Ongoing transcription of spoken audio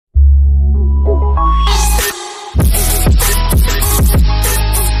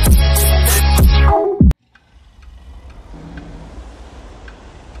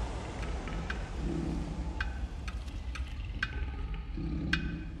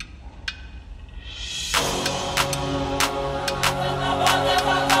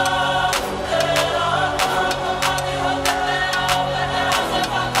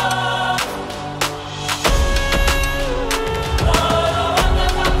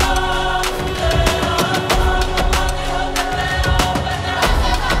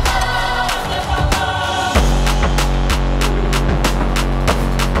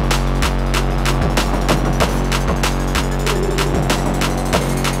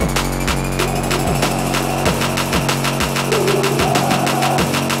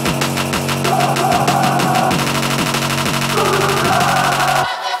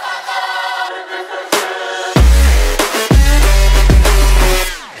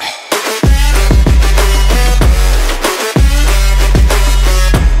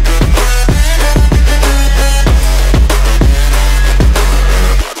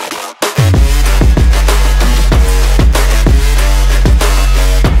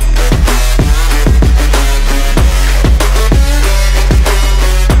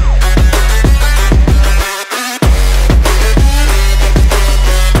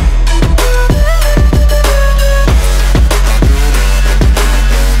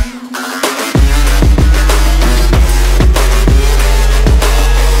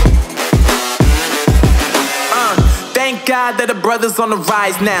God that the brothers on the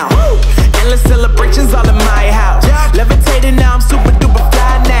rise now. Endless celebrations all in my house. Levitating now, I'm super duper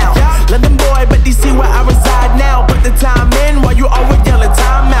fly now. London boy, but DC where I reside now. Put the time in while you always yelling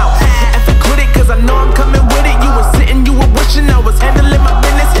time out. And for quit it, cause I know I'm coming with it. You were sitting, you were wishing I was handling my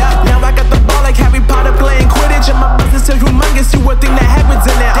business. Now I got the ball like Harry Potter playing Quidditch. And my business is humongous, you would think that happens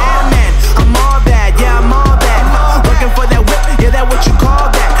in it. Oh man, I'm all that, yeah, I'm all that. Working for that whip, yeah, that what you call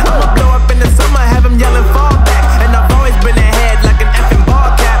that. I'ma blow up in the summer, have them yelling fall back. And I've always been ahead like an effing ball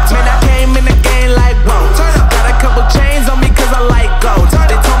cap. Man, I came in the game like, whoa. Got a couple chains on me cause I like gold.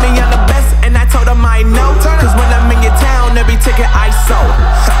 They told me I'm the best and I told them I know. Cause when I'm in your town, every ticket I sold.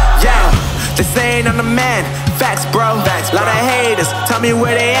 Yeah, they saying I'm the man. Facts, bro. Lot of haters, tell me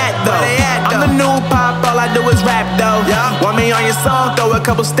where they at though. I'm the new pop, all I do is rap though. Want me on your song, throw a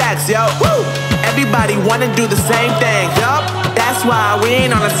couple stacks, yo. Everybody wanna do the same thing. That's why we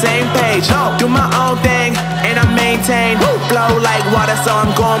ain't on the same page. Do my own thing and I maintain. Flow like water, so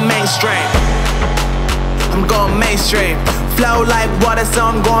I'm going mainstream. I'm going mainstream. Flow like water, so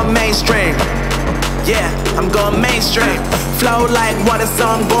I'm going mainstream. Yeah, I'm going mainstream. Flow like water, so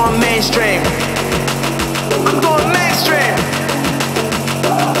I'm going mainstream. I'm going mainstream.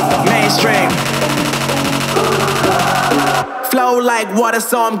 Mainstream. Flow like water,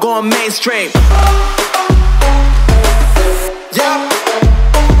 so I'm going mainstream. Yeah.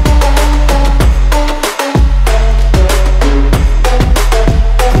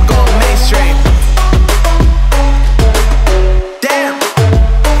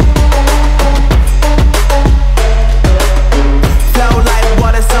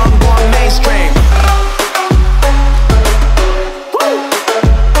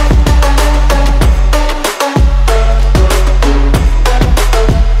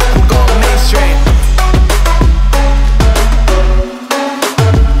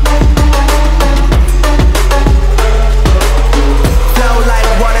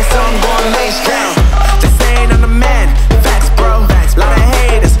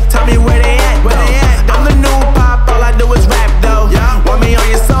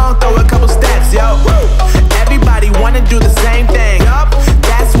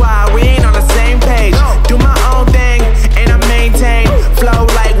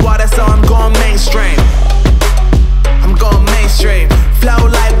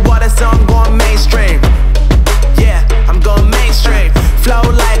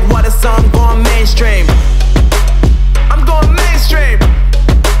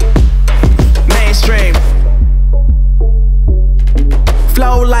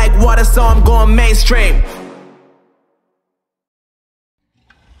 So I'm going mainstream.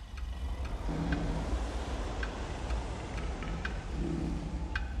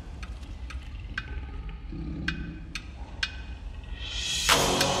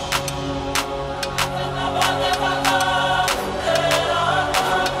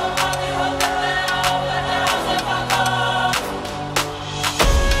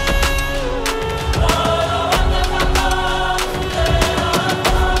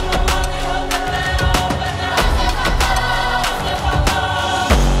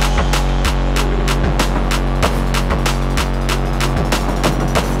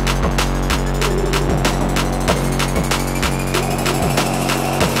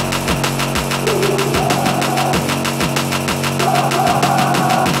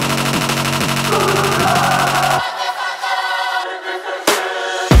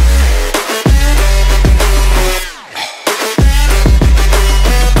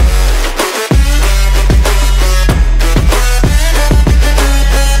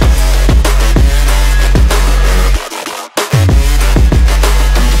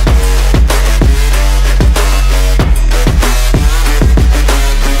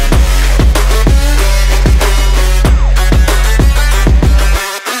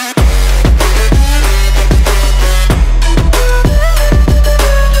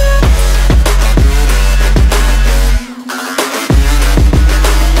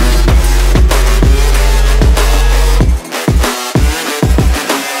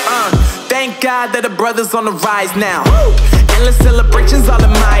 God that the brothers on the rise now. Endless celebrations all in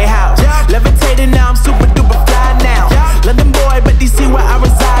my house. Levitating now, I'm super duper fly now. London boy, but DC where I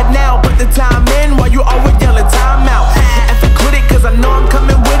reside now. Put the time in while you always yelling time out. And for quit it, cause I know I'm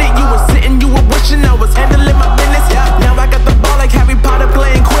coming with it. You were sitting, you were wishing I was handling my business. Now I got the ball like Harry Potter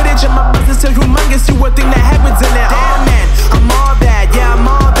playing Quidditch. And my business is humongous, you would think that happens in it. Oh man, I'm all that, yeah, I'm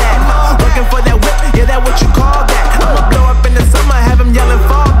all that. Working for that whip, yeah, that what you call that. I'ma blow up in the summer, have them yelling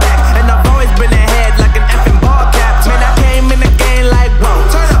fall back. And I've always been ahead like an effing ball cap. Man, I came in the game like, whoa.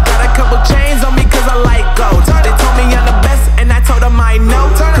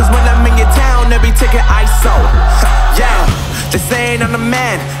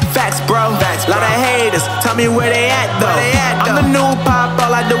 tell me where they at though. I'm the new pop,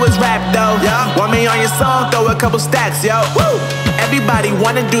 all I do is rap though. Want me on your song, throw a couple stacks, yo. Woo! Everybody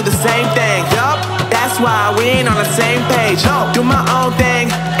wanna do the same thing, yup. That's why we ain't on the same page. Do my own thing,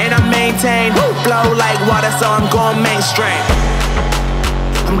 and I maintain. Flow like water, so I'm going mainstream.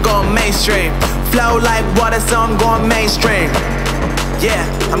 I'm going mainstream. Flow like water, so I'm going mainstream. Yeah,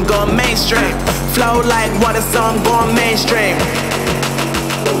 I'm going mainstream. Flow like water, so I'm going mainstream.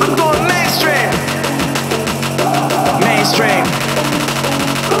 I'm going mainstream. Mainstream.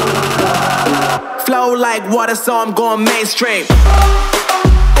 Flow like water, so I'm going mainstream.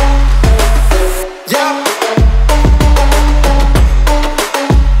 Yeah.